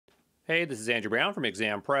Hey, this is Andrew Brown from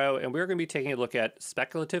Exam Pro, and we're going to be taking a look at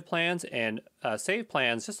speculative plans and save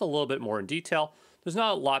plans just a little bit more in detail. There's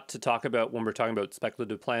not a lot to talk about when we're talking about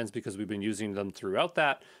speculative plans because we've been using them throughout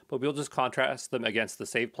that, but we'll just contrast them against the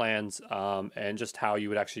save plans and just how you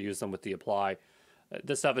would actually use them with the apply.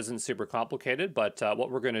 This stuff isn't super complicated, but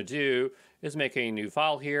what we're going to do is make a new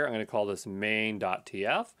file here. I'm going to call this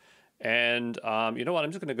main.tf. And you know what?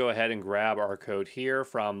 I'm just going to go ahead and grab our code here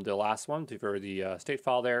from the last one for the state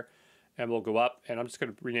file there. And we'll go up, and I'm just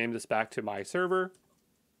going to rename this back to my server.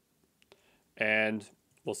 And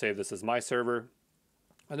we'll save this as my server.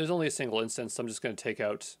 And there's only a single instance, so I'm just going to take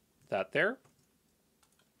out that there.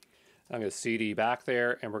 I'm going to cd back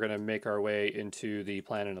there, and we're going to make our way into the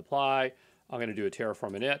plan and apply. I'm going to do a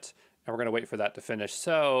Terraform init, and we're going to wait for that to finish.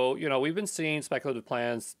 So, you know, we've been seeing speculative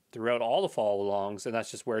plans throughout all the follow alongs, and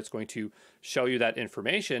that's just where it's going to show you that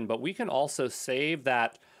information. But we can also save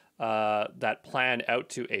that plan out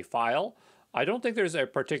to a file. I don't think there's a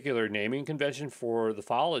particular naming convention for the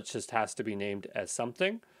file. It just has to be named as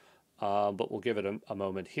something. But we'll give it a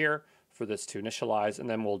moment here for this to initialize, and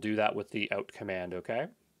then we'll do that with the out command, okay?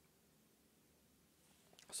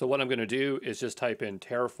 So what I'm going to do is just type in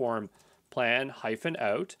Terraform plan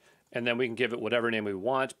 -out, and then we can give it whatever name we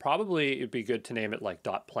want. Probably it'd be good to name it like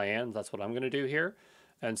 .plan. That's what I'm going to do here.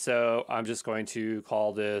 And so I'm just going to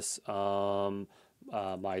call this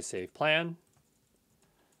my save plan.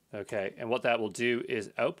 Okay, and what that will do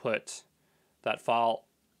is output that file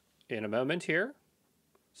in a moment here.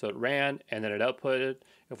 So it ran and then it outputted.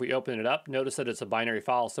 If we open it up, notice that it's a binary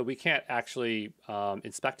file, so we can't actually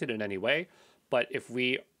inspect it in any way. But if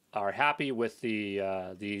we are happy with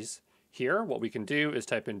these here, what we can do is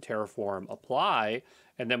type in Terraform apply,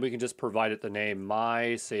 and then we can just provide it the name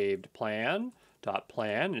my saved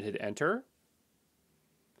plan.plan and hit enter.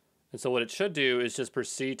 And so what it should do is just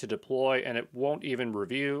proceed to deploy, and it won't even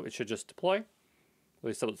review. It should just deploy. At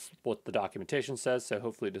least that's what the documentation says, so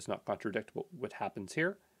hopefully it does not contradict what happens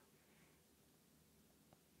here.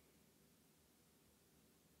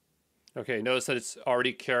 Okay, notice that it's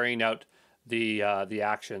already carrying out the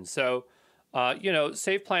action. So, you know,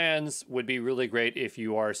 save plans would be really great if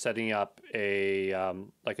you are setting up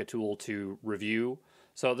like a tool to review.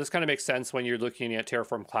 So this kind of makes sense when you're looking at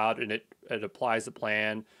Terraform Cloud and it applies the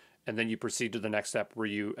plan, and then you proceed to the next step where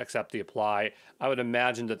you accept the apply. I would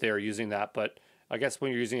imagine that they are using that, but I guess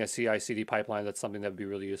when you're using a CI/CD pipeline, that's something that would be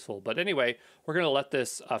really useful. But anyway, we're going to let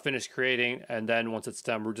this finish creating, and then once it's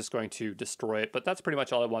done, we're just going to destroy it. But that's pretty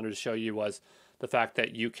much all I wanted to show you, was the fact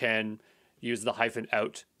that you can use the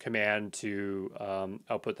 -out command to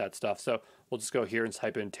output that stuff. So we'll just go here and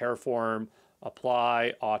type in Terraform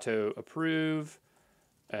apply auto approve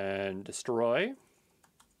and destroy.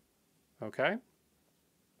 Okay.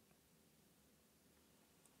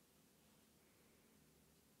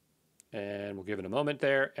 And we'll give it a moment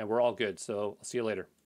there, and we're all good. So I'll see you later.